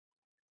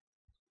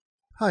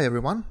Hi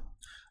everyone.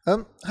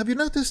 Have you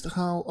noticed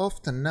how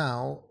often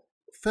now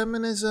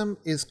feminism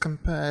is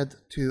compared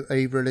to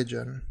a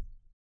religion?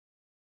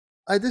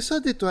 I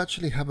decided to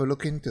actually have a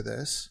look into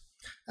this,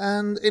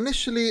 and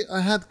initially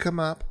I had come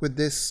up with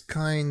this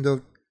kind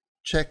of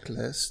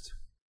checklist,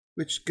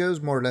 which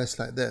goes more or less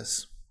like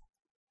this.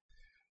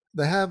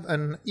 They have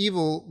an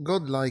evil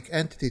godlike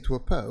entity to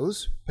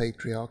oppose,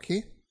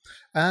 patriarchy,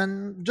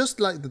 and just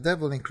like the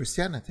devil in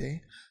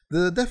Christianity,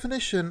 the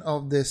definition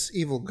of this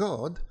evil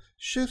god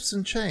shifts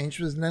and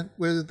changes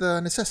with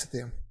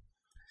necessity.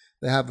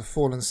 They have a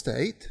fallen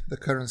state, the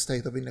current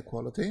state of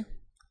inequality.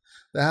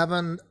 They have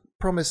a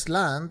promised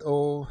land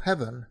or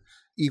heaven,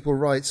 equal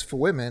rights for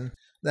women.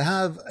 They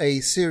have a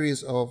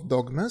series of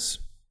dogmas,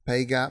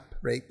 pay gap,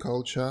 rape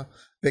culture,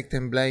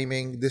 victim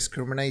blaming,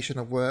 discrimination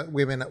of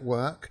women at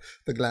work,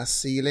 the glass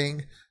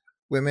ceiling,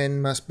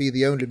 women must be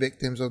the only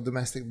victims of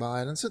domestic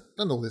violence,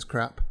 and all this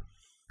crap.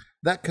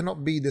 That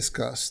cannot be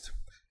discussed.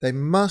 They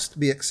must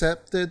be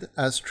accepted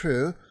as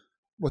true,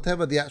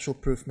 whatever the actual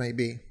proof may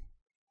be.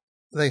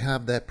 They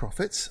have their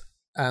prophets.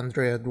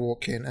 Andrea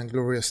Dworkin and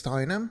Gloria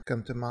Steinem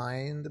come to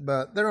mind,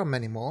 but there are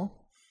many more,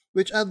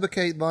 which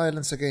advocate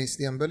violence against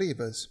the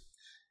unbelievers.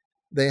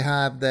 They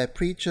have their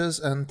preachers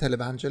and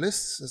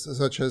televangelists,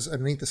 such as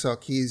Anita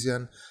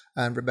Sarkeesian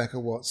and Rebecca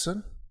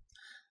Watson.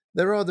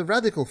 There are the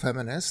radical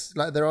feminists,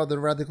 like there are the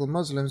radical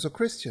Muslims or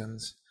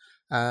Christians.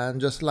 And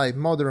just like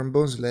modern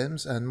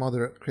Muslims and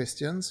moderate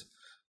Christians,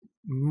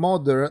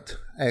 moderate,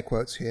 air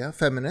quotes here,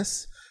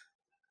 feminists,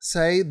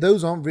 say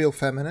those aren't real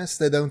feminists,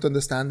 they don't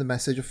understand the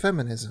message of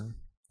feminism.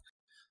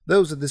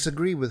 Those that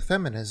disagree with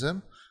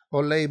feminism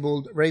are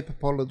labeled rape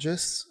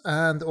apologists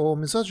and or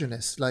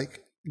misogynists,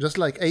 just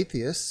like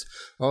atheists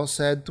are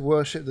said to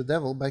worship the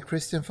devil by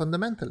Christian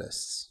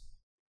fundamentalists.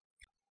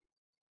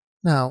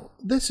 Now,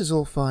 this is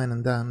all fine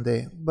and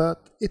dandy,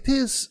 but it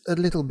is a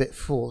little bit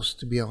forced,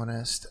 to be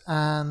honest,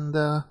 and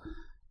I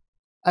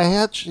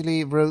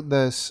actually wrote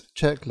this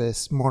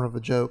checklist more of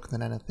a joke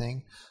than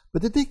anything,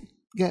 but it did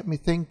get me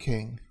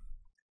thinking.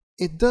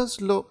 It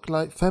does look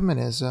like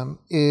feminism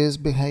is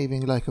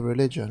behaving like a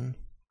religion,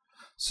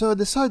 so I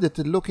decided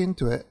to look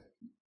into it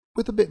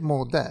with a bit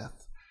more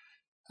depth,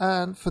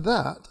 and for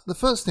that, the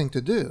first thing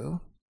to do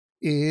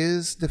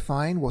is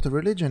define what a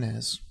religion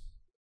is.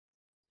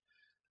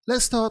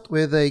 Let's start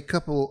with a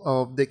couple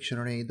of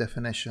dictionary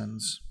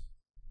definitions.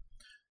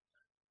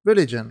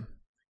 Religion: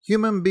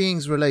 human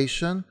beings'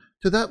 relation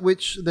to that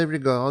which they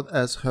regard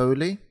as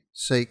holy,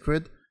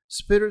 sacred,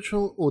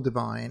 spiritual, or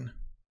divine.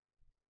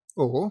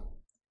 Or,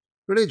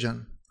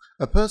 religion: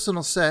 a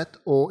personal set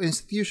or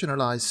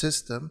institutionalized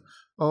system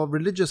of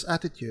religious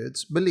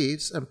attitudes,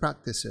 beliefs, and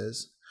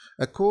practices,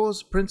 a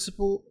cause,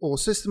 principle, or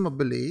system of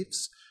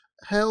beliefs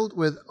held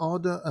with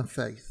ardor and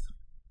faith.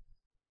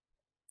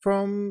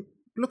 From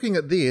looking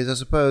at these, I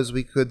suppose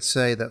we could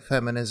say that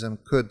feminism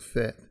could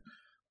fit,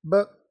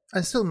 but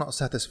I'm still not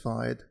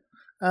satisfied,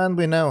 and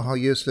we know how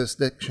useless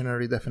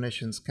dictionary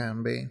definitions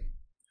can be.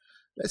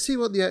 Let's see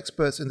what the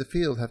experts in the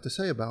field have to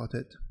say about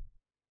it.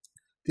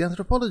 The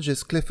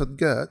anthropologist Clifford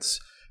Geertz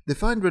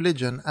defined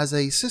religion as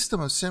a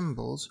system of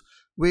symbols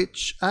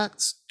which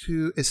acts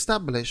to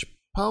establish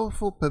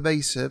powerful,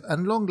 pervasive,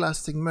 and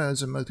long-lasting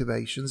modes and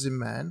motivations in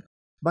men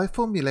by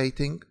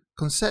formulating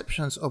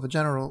conceptions of a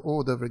general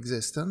order of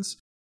existence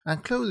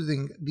and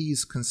clothing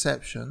these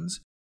conceptions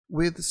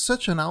with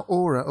such an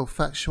aura of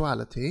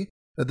factuality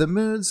that the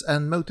moods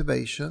and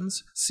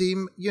motivations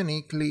seem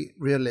uniquely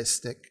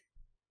realistic.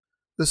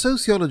 The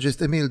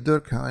sociologist Emil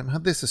Durkheim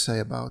had this to say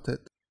about it.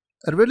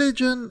 A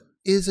religion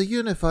is a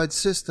unified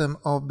system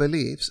of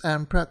beliefs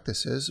and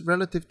practices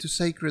relative to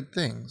sacred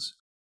things,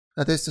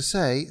 that is to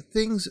say,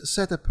 things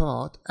set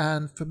apart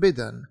and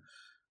forbidden,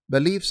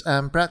 beliefs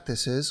and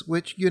practices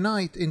which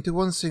unite into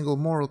one single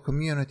moral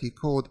community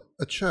called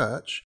a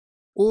church,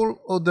 all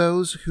or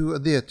those who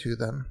adhere to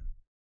them.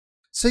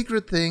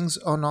 Sacred things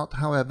are not,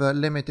 however,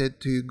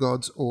 limited to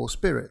gods or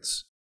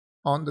spirits.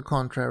 On the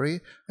contrary,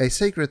 a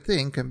sacred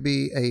thing can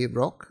be a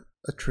rock,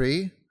 a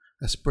tree,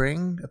 a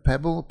spring, a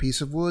pebble, a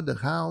piece of wood, a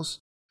house.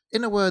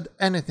 In a word,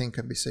 anything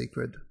can be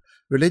sacred.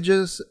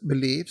 Religious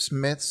beliefs,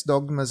 myths,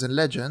 dogmas, and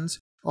legends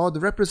are the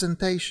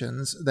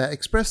representations that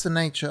express the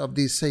nature of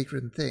these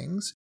sacred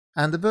things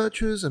and the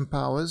virtues and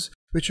powers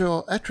which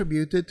are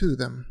attributed to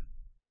them.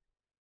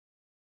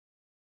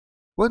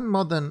 One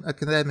modern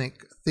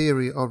academic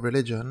theory of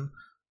religion,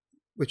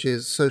 which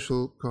is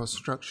social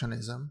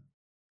constructionism,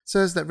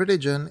 says that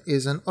religion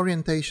is an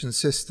orientation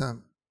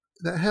system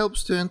that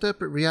helps to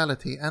interpret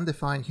reality and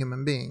define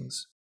human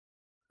beings.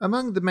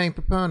 Among the main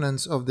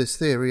proponents of this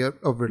theory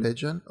of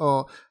religion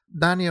are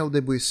Daniel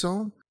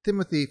Debuisson,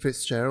 Timothy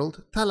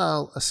Fitzgerald,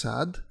 Talal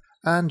Assad,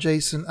 and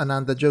Jason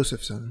Ananda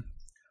Josephson.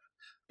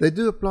 They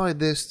do apply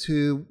this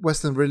to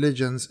Western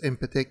religions in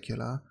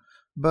particular,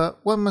 but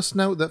one must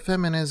note that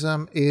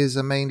feminism is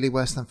a mainly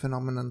Western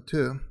phenomenon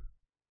too.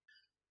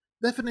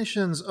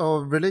 Definitions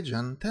of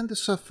religion tend to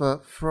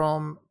suffer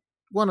from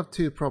one of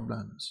two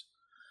problems.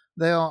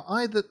 They are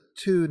either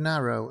too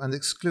narrow and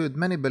exclude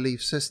many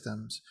belief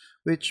systems,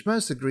 which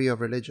most agree are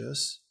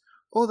religious,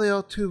 or they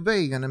are too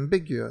vague and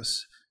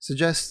ambiguous,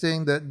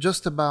 suggesting that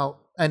just about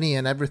any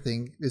and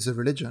everything is a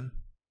religion.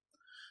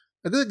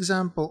 A good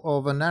example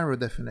of a narrow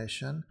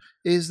definition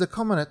is the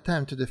common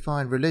attempt to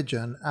define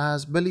religion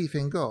as belief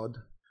in God,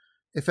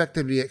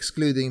 effectively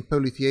excluding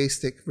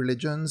polytheistic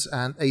religions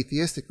and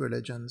atheistic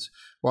religions,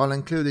 while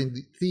including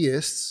the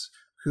theists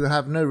who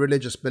have no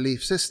religious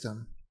belief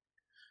system.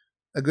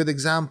 A good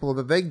example of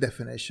a vague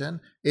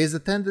definition is the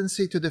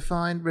tendency to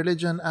define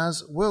religion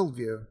as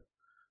worldview.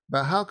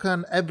 But how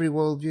can every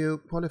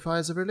worldview qualify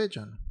as a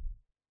religion?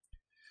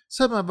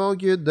 Some have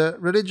argued that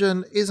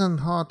religion isn't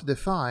hard to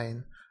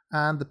define,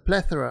 and the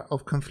plethora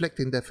of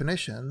conflicting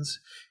definitions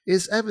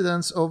is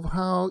evidence of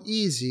how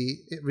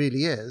easy it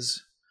really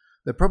is.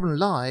 The problem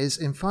lies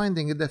in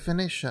finding a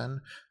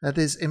definition that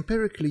is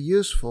empirically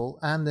useful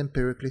and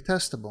empirically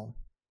testable.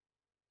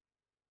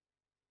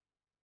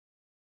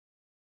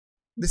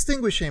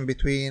 Distinguishing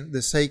between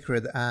the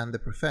sacred and the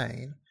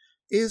profane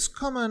is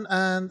common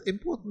and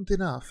important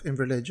enough in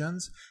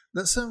religions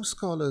that some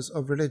scholars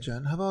of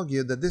religion have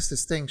argued that this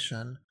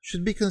distinction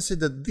should be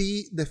considered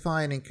the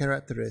defining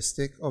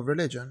characteristic of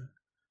religion.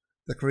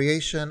 The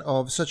creation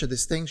of such a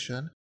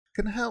distinction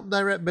can help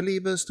direct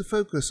believers to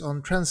focus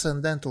on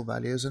transcendental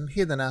values and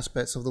hidden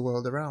aspects of the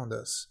world around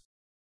us.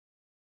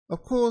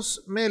 Of course,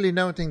 merely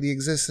noting the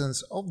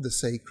existence of the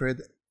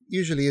sacred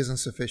usually isn't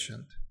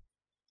sufficient.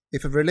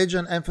 If a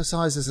religion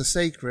emphasizes the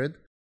sacred,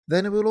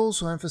 then it will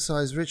also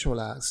emphasize ritual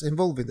acts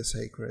involving the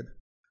sacred.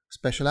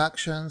 Special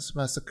actions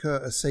must occur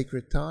at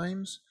sacred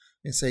times,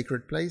 in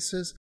sacred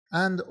places,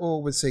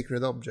 and/or with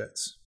sacred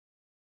objects.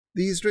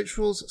 These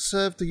rituals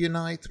serve to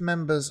unite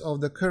members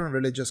of the current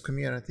religious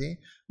community,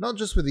 not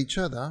just with each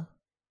other,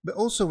 but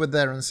also with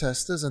their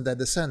ancestors and their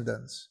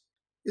descendants.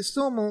 It's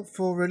normal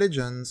for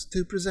religions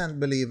to present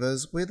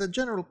believers with a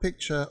general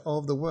picture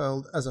of the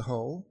world as a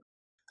whole,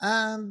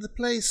 and the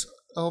place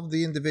of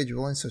the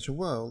individual in such a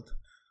world.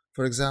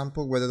 For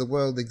example, whether the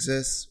world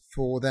exists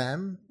for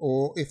them,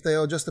 or if they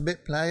are just a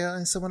bit player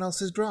in someone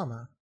else's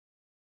drama.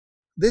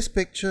 This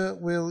picture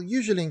will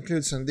usually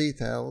include some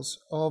details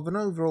of an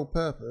overall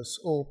purpose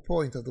or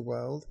point of the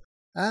world,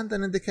 and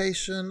an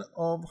indication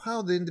of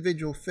how the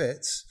individual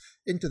fits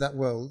into that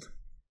world.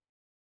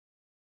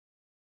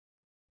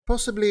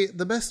 Possibly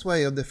the best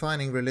way of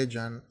defining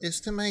religion is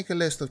to make a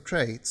list of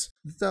traits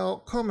that are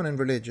common in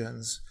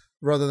religions,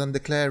 rather than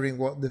declaring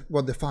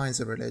what defines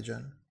a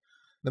religion.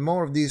 The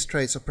more of these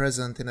traits are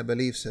present in a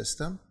belief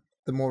system,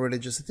 the more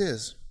religious it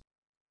is.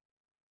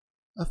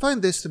 I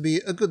find this to be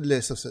a good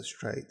list of such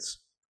traits.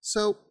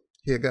 So,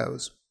 here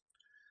goes.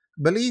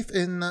 Belief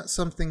in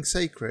something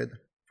sacred,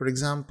 for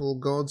example,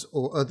 gods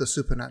or other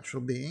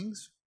supernatural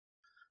beings.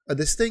 A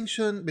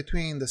distinction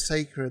between the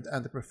sacred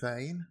and the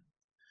profane.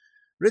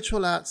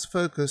 Ritual acts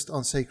focused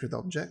on sacred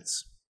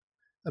objects.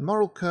 A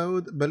moral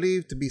code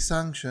believed to be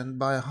sanctioned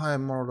by a higher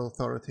moral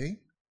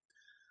authority.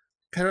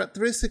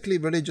 Characteristically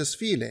religious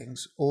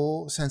feelings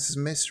or sense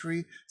of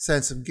mystery,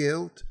 sense of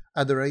guilt,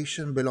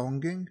 adoration,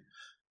 belonging,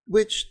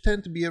 which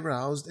tend to be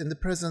aroused in the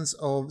presence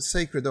of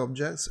sacred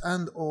objects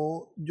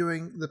and/or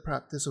during the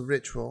practice of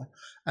ritual,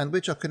 and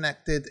which are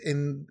connected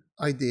in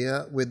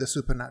idea with the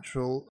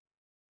supernatural.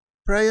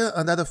 Prayer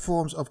and other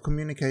forms of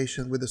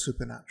communication with the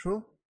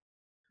supernatural.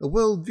 A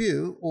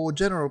worldview or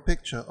general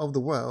picture of the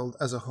world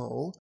as a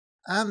whole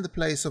and the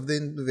place of the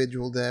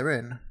individual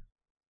therein.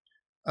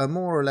 A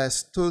more or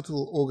less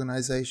total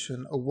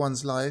organization of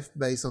one's life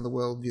based on the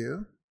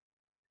worldview.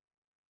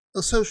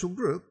 A social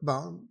group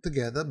bound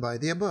together by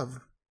the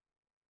above.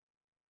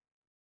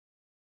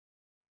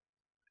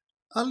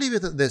 I'll leave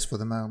it at this for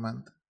the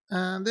moment,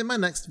 and in my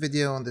next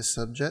video on this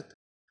subject,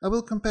 I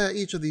will compare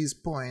each of these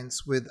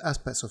points with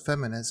aspects of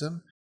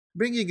feminism,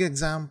 bringing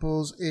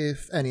examples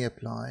if any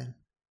apply.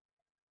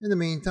 In the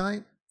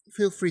meantime,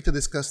 feel free to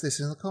discuss this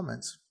in the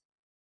comments.